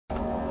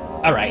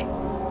Alright.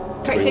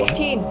 Part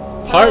 16.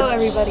 Part, Hello,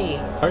 everybody.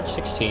 Part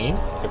 16,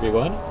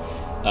 everyone.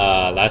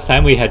 Last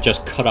time we had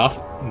just cut off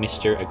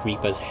Mr.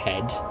 Agrippa's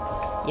head.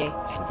 Yay.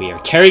 And we are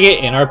carrying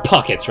it in our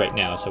pockets right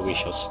now, so we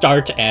shall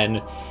start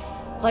and...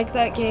 Like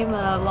that game,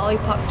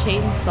 Lollipop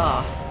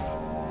Chainsaw.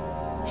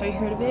 Have you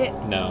heard of it?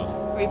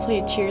 No. Where you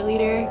play a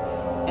cheerleader,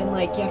 and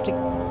like you have to,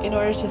 in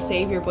order to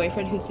save your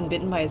boyfriend who's been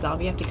bitten by a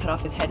zombie, you have to cut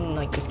off his head and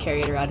like just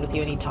carry it around with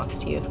you, and he talks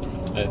to you.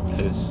 That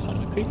is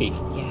somewhat creepy.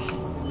 Yeah.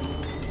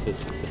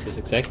 This is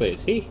exactly it.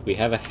 See, we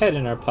have a head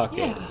in our pocket.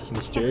 Yeah.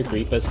 Mr.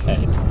 Agrippa's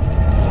head.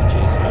 Oh,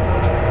 jeez.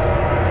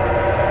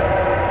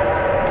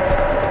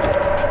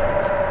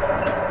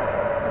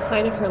 The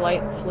sight of her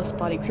lifeless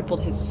body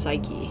crippled his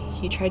psyche.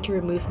 He tried to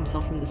remove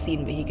himself from the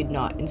scene, but he could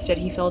not. Instead,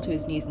 he fell to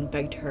his knees and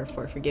begged her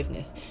for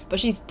forgiveness. But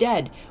she's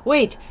dead.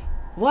 Wait!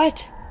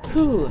 What?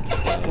 Who?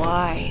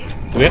 Why?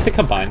 Do we have to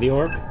combine the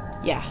orb?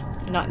 Yeah.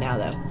 Not now,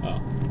 though.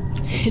 Oh.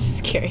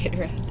 Just carry it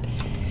around.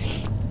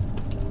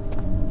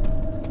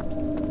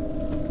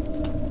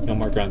 No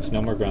more grunts,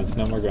 no more grunts,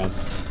 no more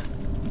grunts.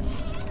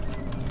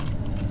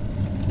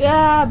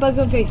 Ah! Bugs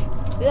on face!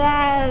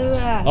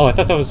 Ah! Oh, I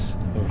thought that was...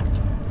 Oh.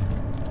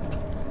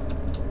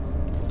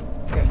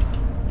 Gross.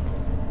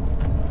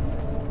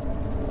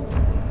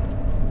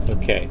 It's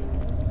okay.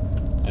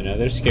 I know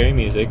there's scary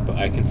music, but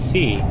I can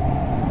see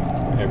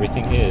where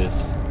everything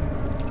is.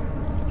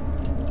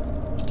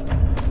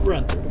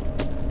 Run through.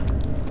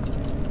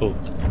 Oh.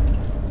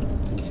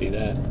 Didn't see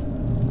that.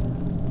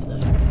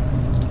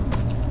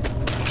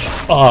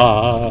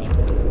 Ah.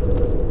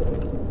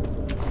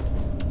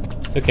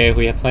 It's okay,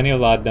 we have plenty of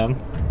laudanum.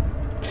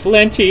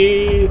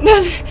 Plenty!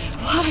 No,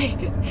 why?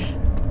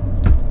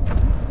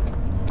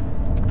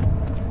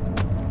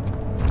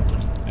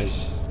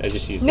 I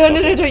just used No, it.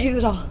 no, don't use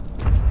it all.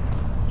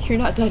 You're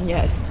not done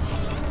yet.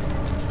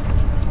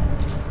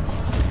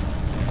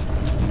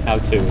 How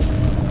to?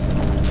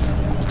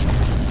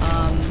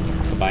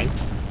 Combine?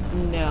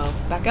 No.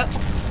 Back up.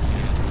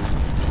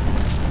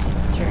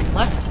 Turn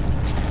left.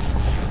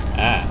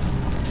 Ah.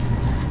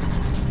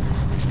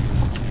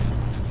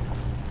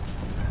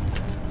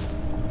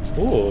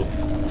 Ooh.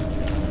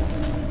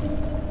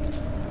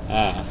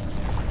 Ah.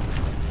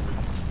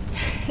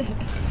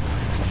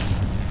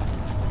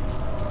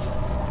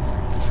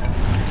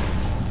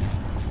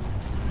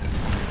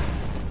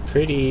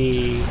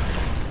 Pretty.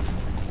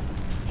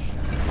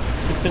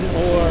 It's an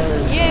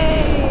orb. Yay!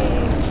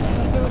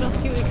 I don't know what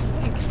else you would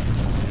expect.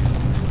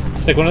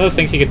 It's like one of those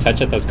things you can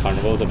touch at those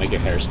carnivals that make your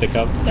hair stick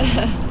up.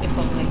 If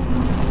only.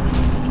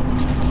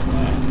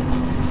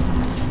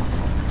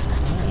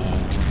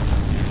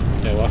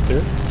 Can I walk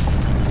through?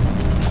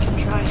 I'm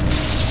trying.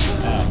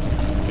 Oh.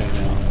 Okay,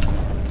 no.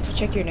 So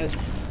check your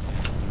notes.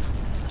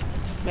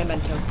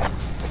 Memento.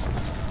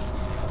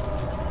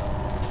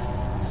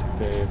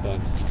 Superior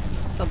bugs.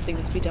 Something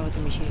must be done with the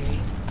machinery.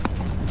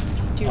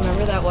 Do you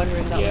remember that one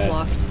room that yes. was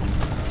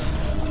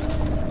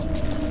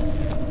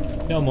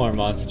locked? No more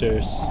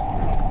monsters.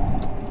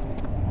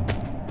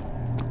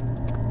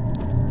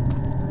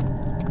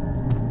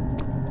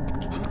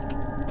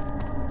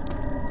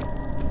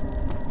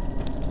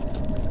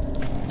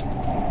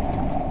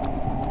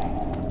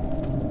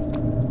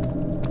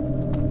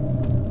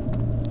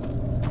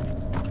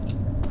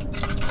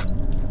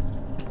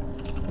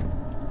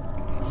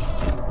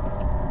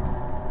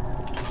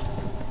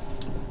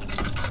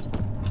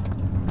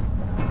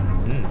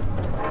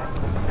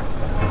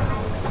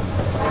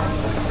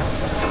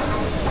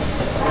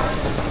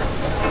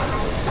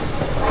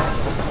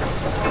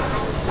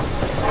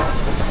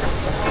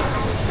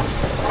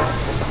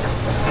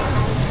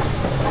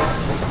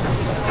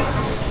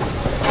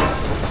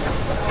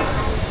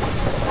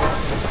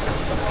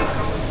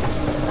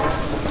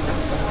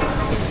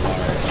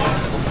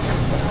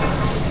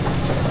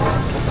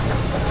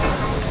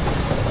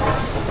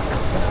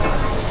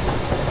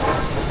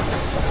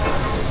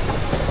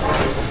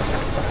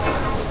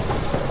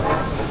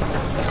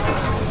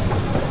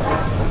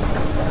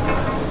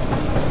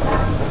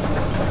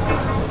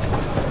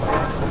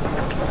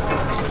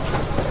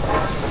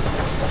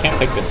 Can't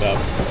pick this up.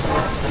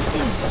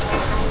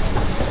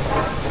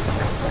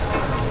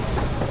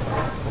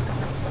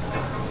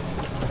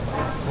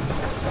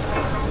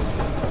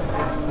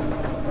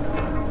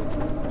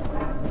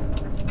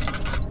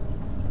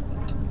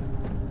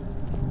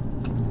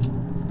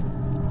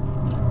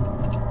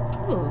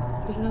 Ooh,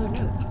 there's another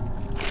note.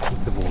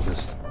 10th of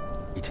August,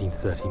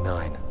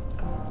 1839.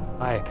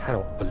 I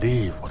cannot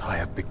believe what I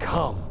have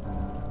become.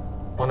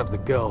 One of the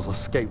girls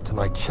escaped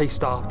and I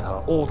chased after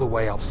her all the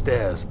way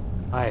upstairs.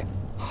 I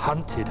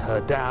hunted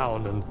her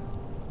down, and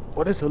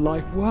what is her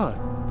life worth?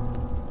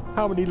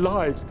 How many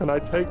lives can I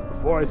take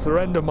before I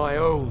surrender my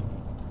own?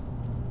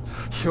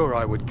 Sure,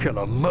 I would kill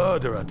a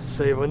murderer to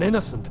save an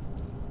innocent,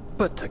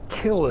 but to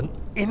kill an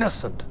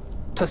innocent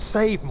to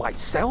save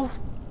myself?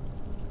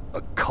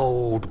 A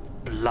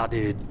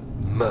cold-blooded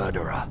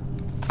murderer.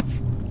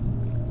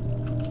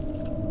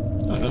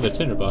 Oh, another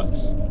tinderbox.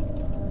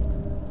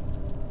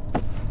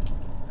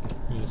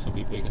 Maybe this will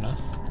be big enough.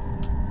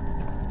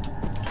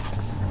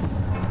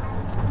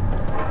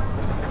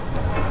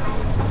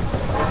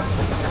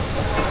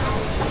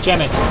 Jam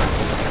it!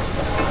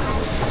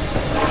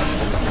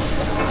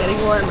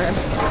 Getting warmer.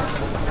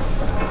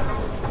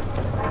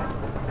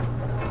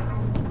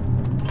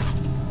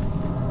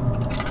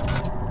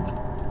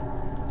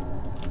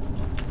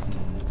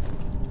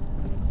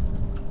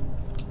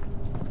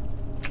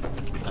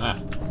 Ah.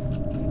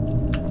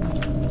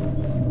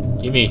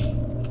 Gimme.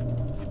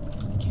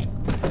 Can't.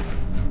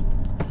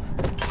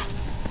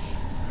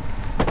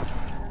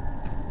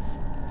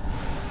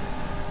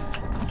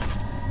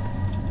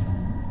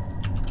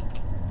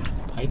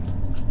 Pipe?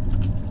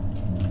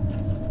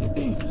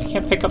 I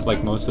can't pick up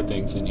like most of the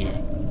things in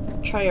here.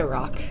 Try a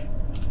rock.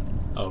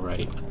 Oh,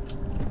 right.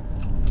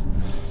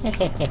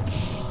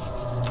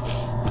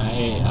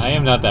 I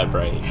am not that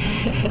bright.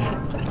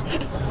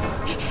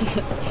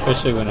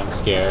 Especially when I'm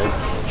scared.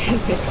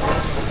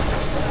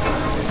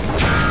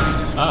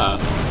 Ah.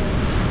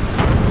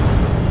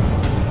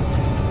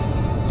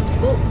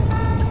 Oh,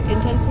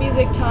 intense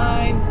music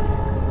time.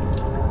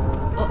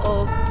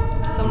 Uh-oh.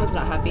 Someone's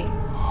not happy.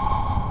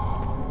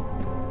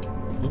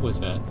 What was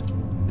that?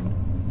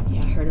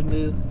 Yeah, I heard a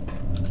moo.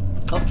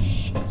 Oh,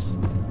 Shit.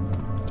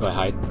 Do I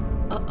hide?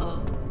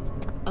 uh-oh.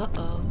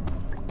 Uh-oh.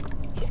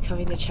 He's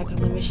coming to check on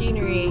the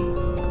machinery.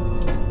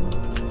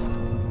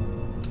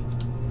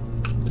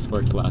 This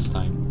worked last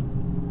time.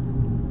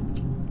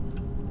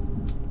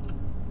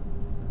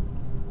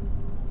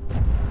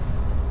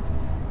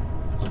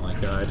 Oh my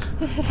god.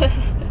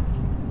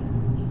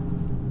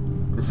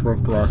 This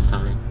worked last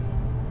time.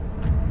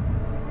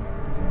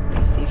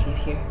 Let's see if he's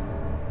here.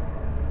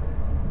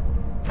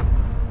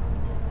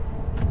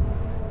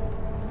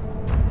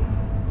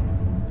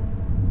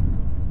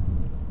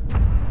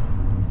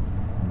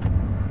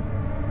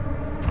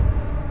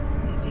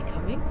 Is he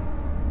coming?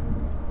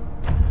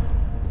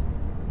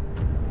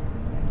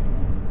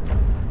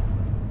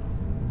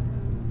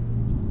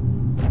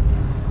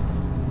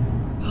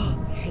 Oh,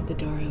 I heard the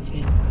door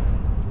open.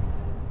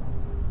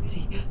 Is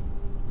he?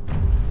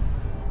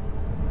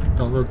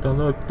 Don't look, don't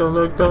look, don't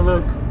look, don't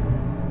look!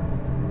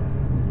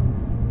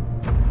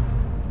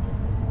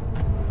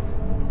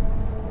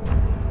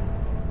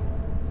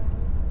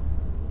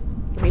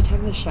 Every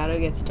time the shadow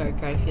gets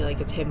darker, I feel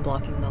like it's him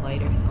blocking the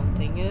light or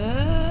something.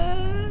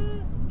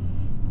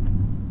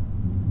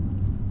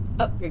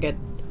 Oh, you're good.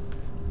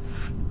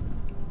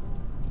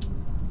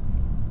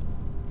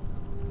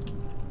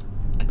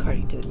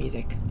 According to the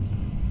music,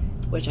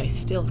 which I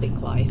still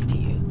think lies to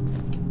you.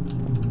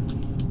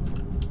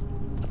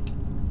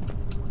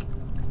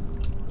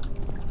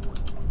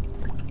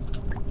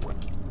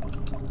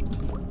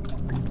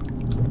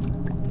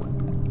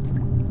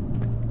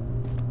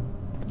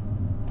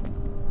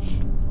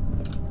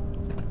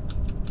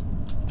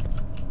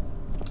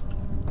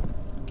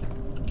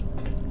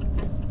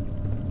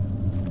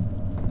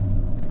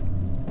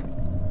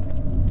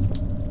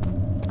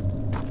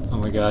 Oh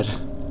my god.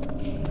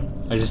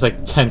 I just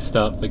like tensed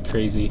up like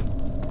crazy.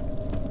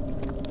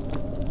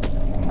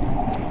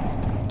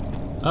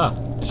 Ah,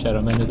 the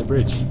shadow man of the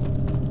bridge.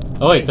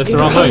 Oh wait, that's the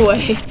wrong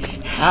way.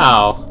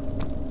 Ow.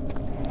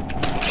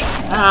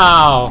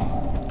 Ow.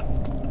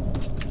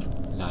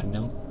 God,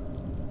 no.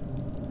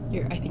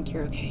 I think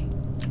you're okay.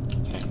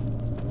 Okay.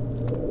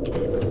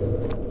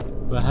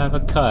 Do I have a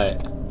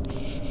cut?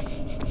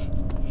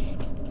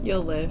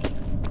 You'll live.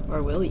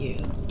 Or will you?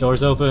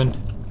 Doors open.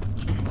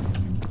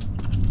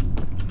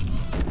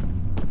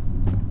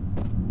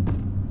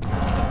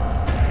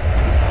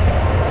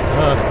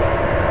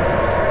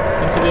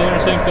 Into the Inner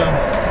Sanctum.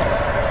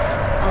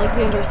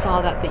 Alexander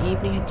saw that the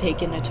evening had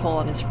taken a toll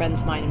on his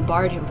friend's mind and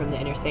barred him from the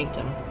Inner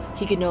Sanctum.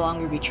 He could no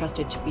longer be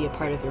trusted to be a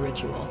part of the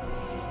ritual.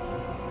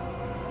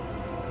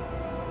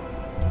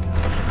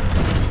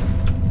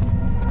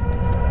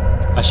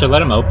 I should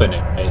let him open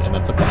it, right? And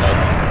then put the head.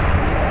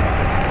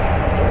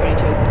 I'm ready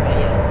to open it,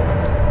 yes.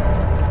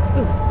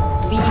 Ooh,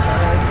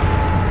 lever.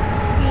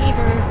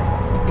 Lever.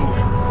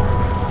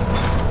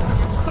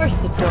 Of course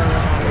the door will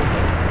not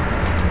open.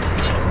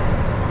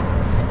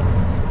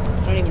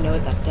 I don't even know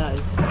what that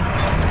does.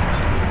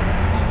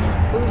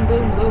 Boom,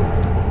 boom, boom.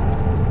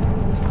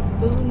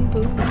 Boom,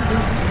 boom, boom,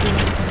 boom.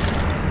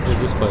 Where's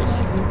this place?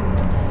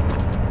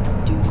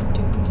 Do,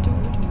 do, do, do.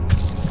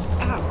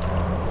 Ow.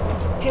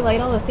 Hey,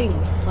 light all the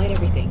things. Light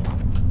everything.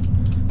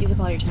 Use up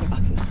all your tinder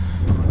boxes.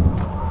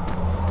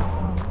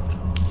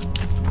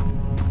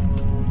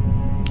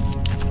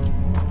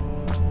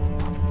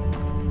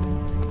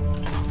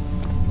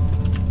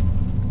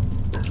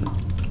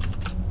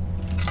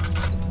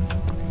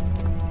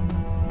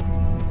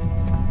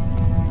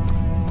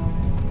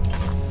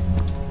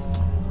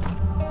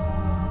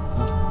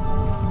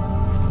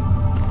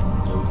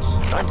 Notes.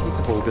 19th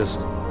of August,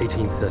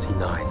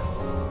 1839.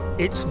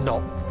 It's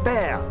not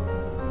fair.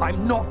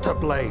 I'm not to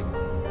blame.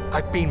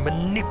 I've been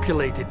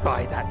manipulated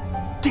by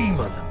that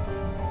demon.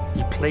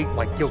 He played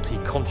my guilty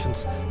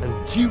conscience and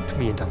duped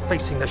me into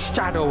facing the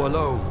shadow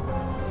alone.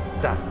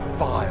 That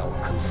vile,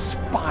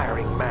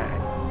 conspiring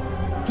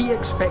man. He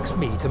expects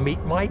me to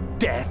meet my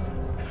death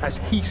as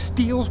he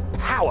steals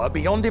power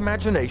beyond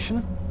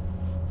imagination.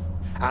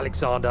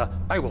 Alexander,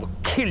 I will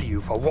kill you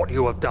for what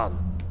you have done.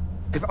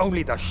 If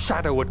only the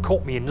shadow had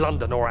caught me in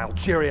London or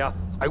Algeria,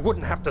 I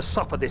wouldn't have to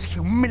suffer this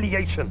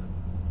humiliation.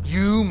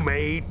 You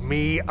made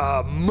me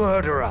a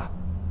murderer.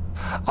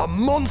 A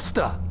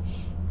monster.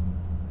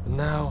 And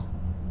now,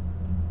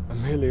 I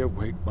merely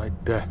await my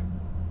death.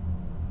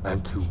 I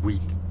am too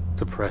weak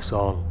to press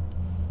on.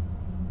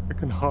 I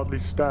can hardly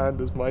stand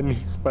as my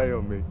knees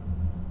fail me.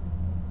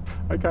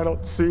 I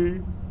cannot see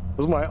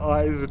as my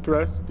eyes are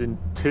dressed in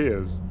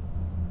tears.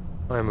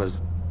 I am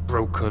as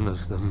broken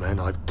as the men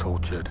I've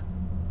tortured.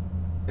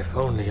 If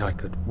only I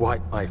could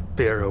wipe my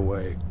fear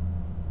away,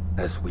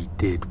 as we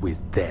did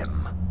with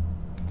them.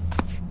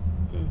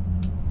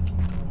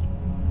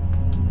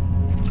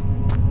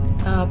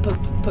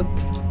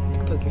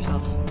 Poke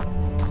yourself.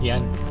 Yeah.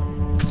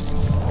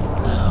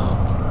 No.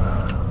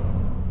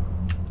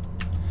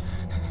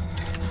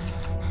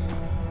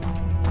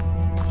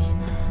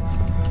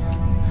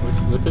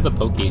 What do the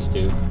pokies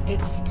do?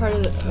 It's part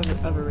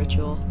of a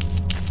ritual.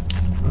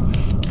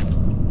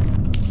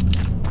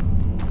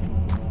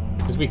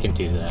 Because we can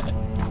do that.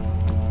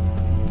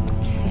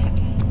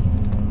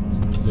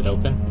 Is it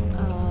open?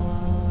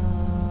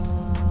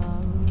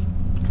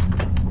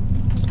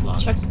 It's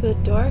locked. Check the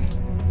door.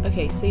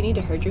 Okay, so you need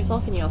to hurt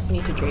yourself and you also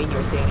need to drain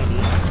your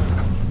sanity.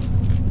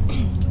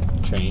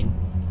 Train?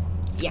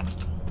 Yeah.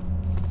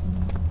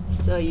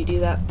 So you do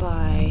that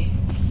by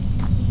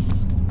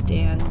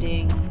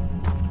standing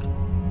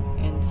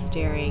and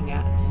staring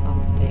at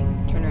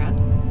something. Turn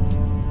around.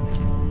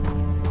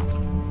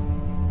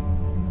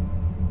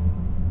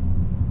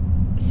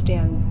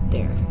 Stand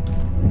there.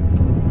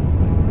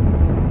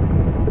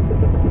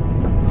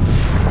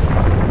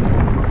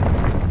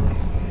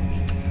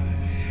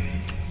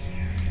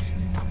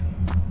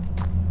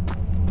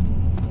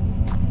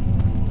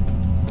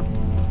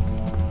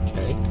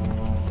 Okay.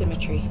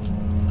 Symmetry.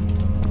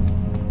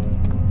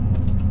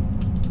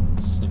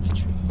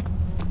 Symmetry.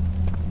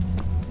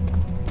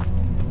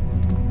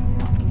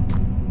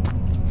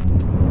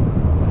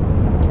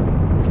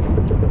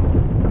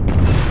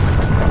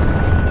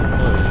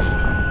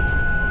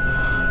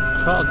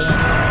 Crawl down.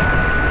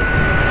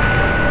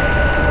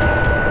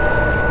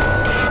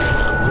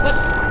 What?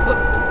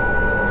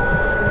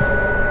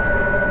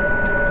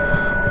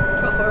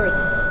 Crawl forward.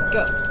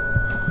 Go.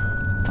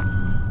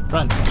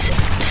 Run.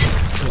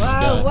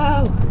 Wow,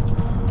 wow.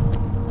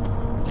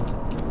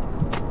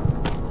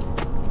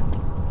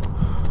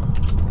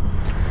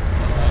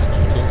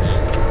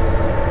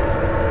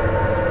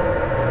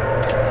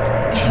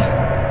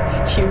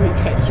 Do you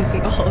regret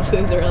using all of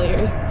those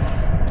earlier?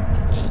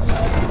 Yes,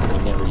 we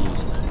never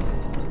used them.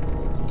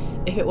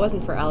 If it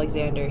wasn't for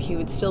Alexander, he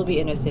would still be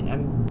innocent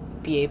and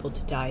be able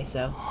to die,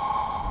 so.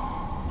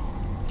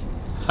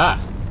 Ha!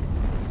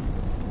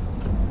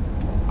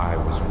 I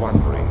was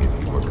wondering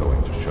if you were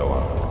going to show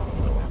up.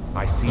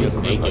 I see He's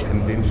a gorilla naked.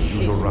 convinced you to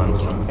He's run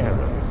naked. some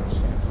errands.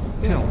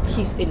 Tell me,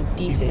 He's is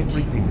indecent.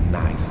 everything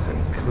nice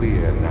and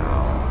clear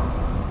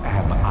now?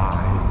 Am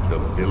I the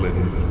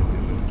villain?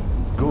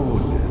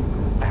 Good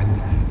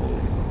and evil.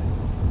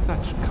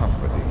 Such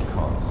comforting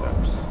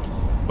concepts,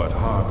 but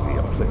hardly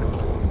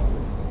applicable.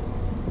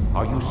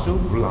 Are you so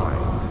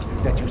blind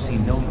that you see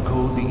no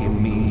good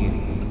in me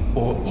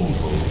or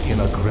evil in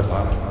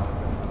Agrippa?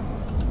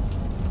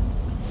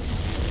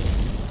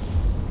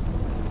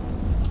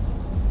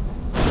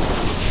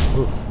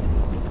 Ooh.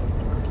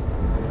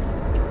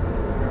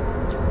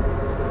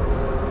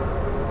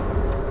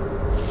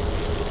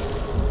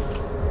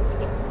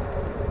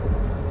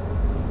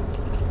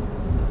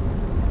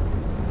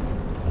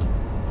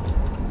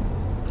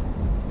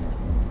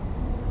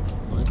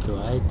 What do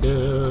I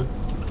do?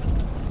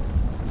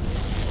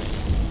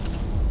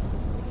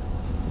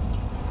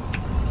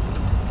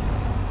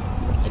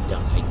 I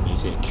don't like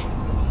music.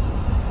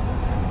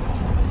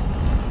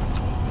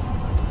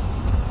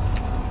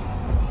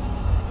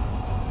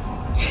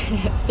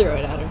 Throw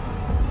it at him.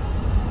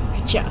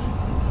 Gotcha.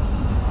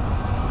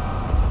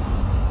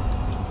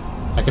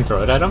 I can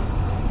throw it at him?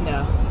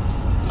 No.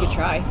 You could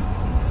try.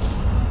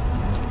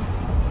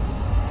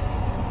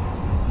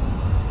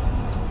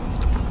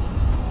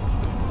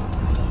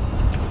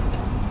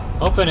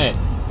 Open it!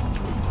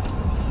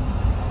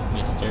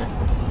 Mister.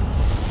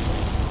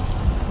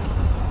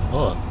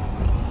 Oh.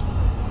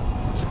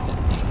 Keep that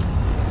thing.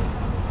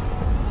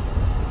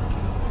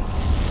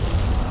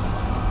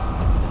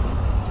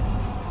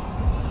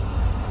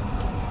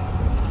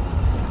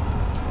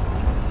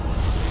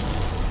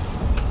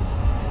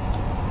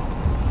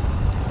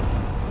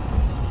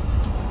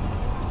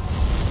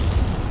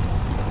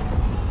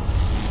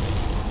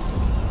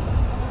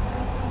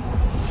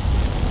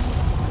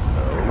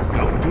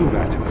 Don't do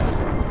that.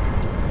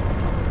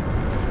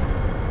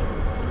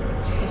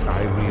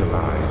 I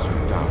realize you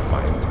doubt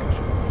my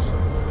intentions.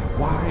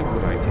 Why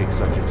would I take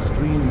such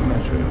extreme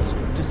measures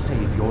to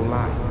save your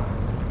life?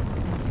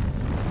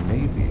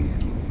 Maybe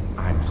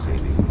I'm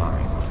saving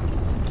mine too.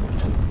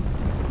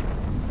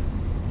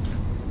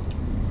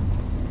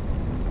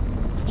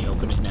 Can you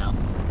open it now?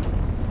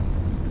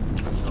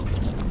 Can you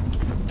open it?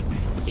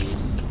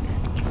 Please.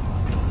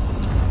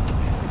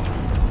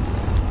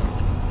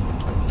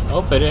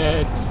 Open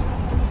it!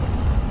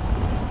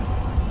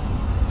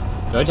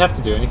 Do I have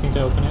to do anything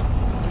to open it?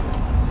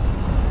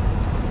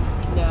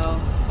 No.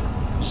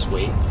 Just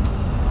wait.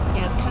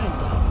 Yeah, it's kind of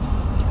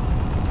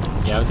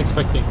dumb. Yeah, I was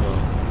expecting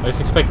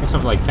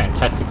something like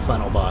Fantastic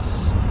Final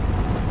Boss.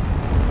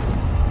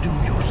 Do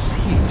you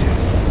see it?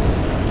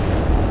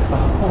 A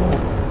whole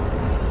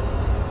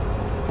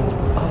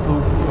other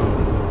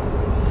world.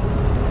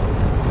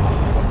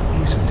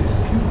 Oh, isn't it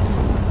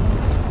beautiful?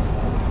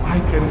 I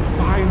can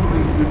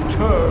finally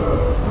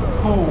return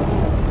home.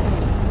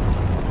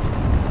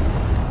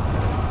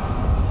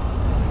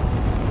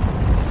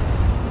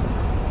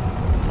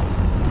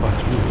 But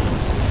you...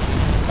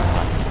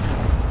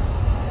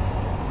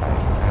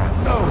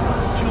 No!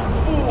 You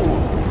fool!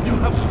 You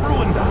have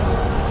ruined us!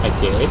 I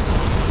did.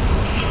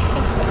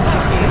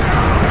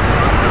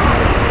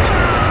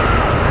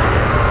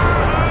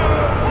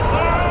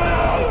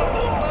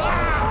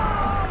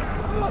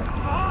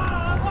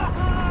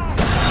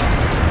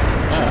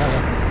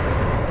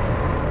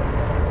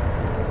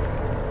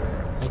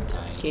 I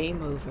died.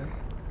 Game over.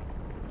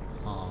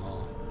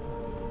 Oh.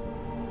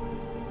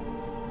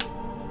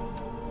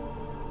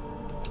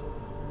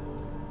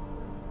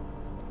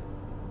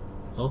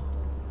 Oh.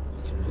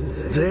 I can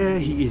move. There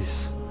he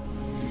is.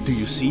 Do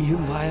you see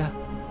him, Vaya?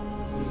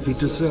 He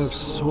deserves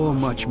so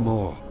much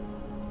more.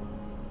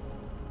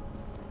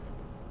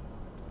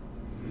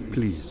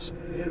 Please,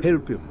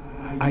 help him.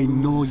 I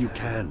know you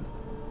can.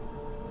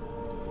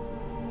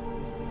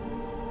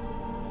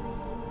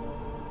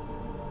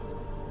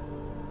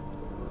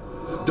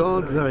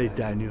 Don't worry,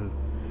 Daniel.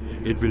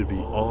 It will be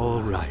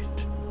all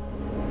right.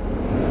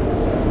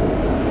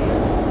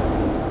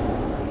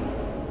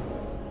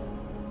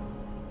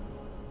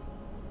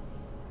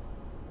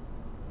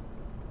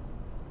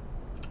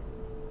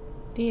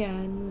 The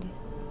end.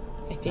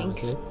 I think.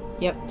 That was it?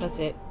 Yep, that's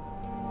it.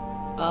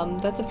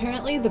 That's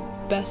apparently the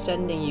best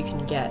ending you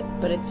can get,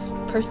 but it's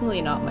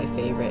personally not my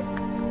favorite.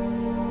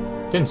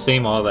 Didn't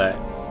seem all that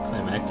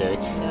climactic.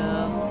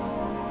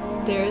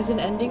 No. There is an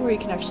ending where you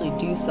can actually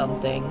do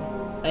something,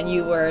 and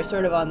you were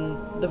sort of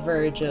on the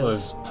verge of...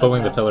 Was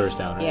pulling the that. pillars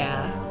down, right?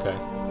 Yeah.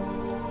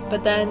 Okay.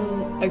 But then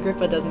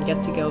Agrippa doesn't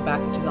get to go back,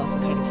 which is also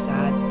kind of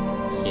sad.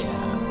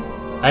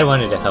 Yeah. I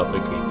wanted to help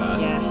Agrippa.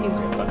 Yeah, he's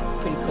Agrippa.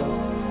 pretty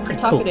cool. Pretty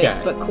Talkative, cool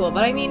guy. but cool.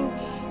 But I mean,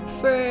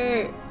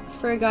 for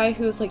a guy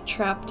who's like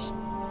trapped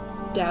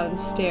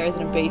downstairs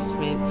in a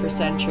basement for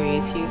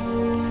centuries, he's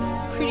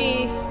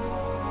pretty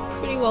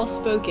well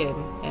spoken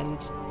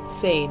and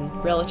sane,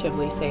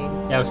 relatively sane.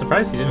 Yeah, I was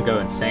surprised he didn't go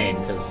insane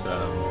because,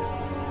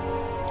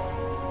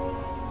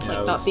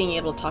 Like not being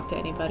able to talk to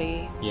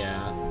anybody.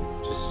 Yeah,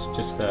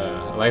 just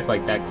a life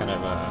like that kind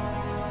of.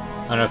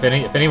 I don't know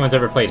if anyone's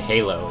ever played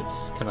Halo.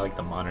 It's kind of like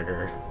the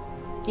Monitor.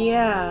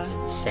 Yeah. He's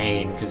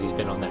insane because he's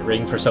been on that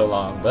ring for so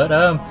long. But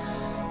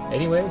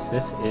anyways,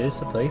 this is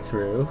a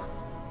playthrough.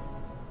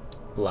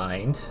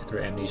 Blind through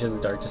Amnesia: The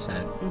Dark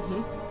Descent.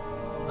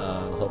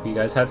 Hope you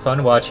guys had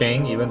fun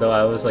watching, even though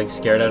I was like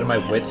scared out of my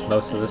wits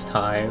most of this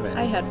time. And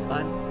I had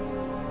fun.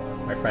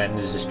 my friend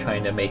is just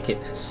trying to make it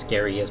as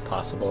scary as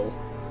possible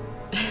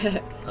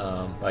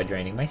by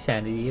draining my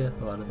sanity a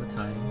lot of the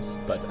times.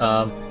 But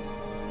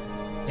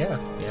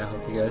yeah,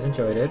 hope you guys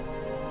enjoyed it.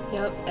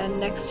 Yep. And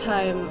next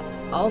time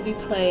I'll be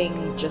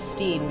playing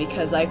Justine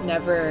because I've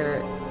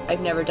never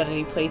done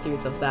any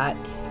playthroughs of that.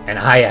 And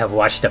I have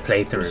watched a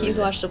playthrough. He's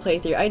watched a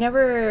playthrough. I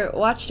never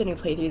watched any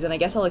playthroughs, and I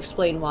guess I'll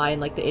explain why in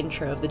like the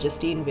intro of the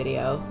Justine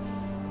video.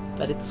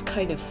 But it's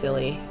kind of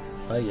silly.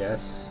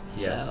 Yes.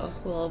 So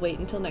we'll wait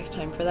until next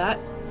time for that.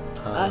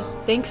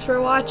 Thanks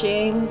for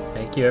watching.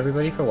 Thank you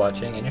everybody for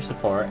watching and your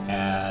support,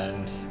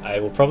 and I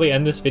will probably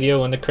end this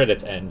video when the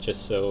credits end,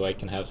 just so I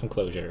can have some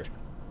closure.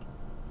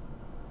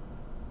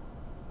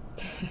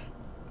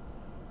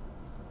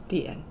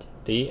 The end.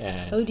 The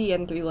end.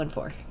 ODN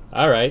 314.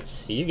 Alright,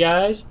 see you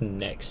guys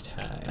next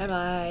time. Bye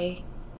bye.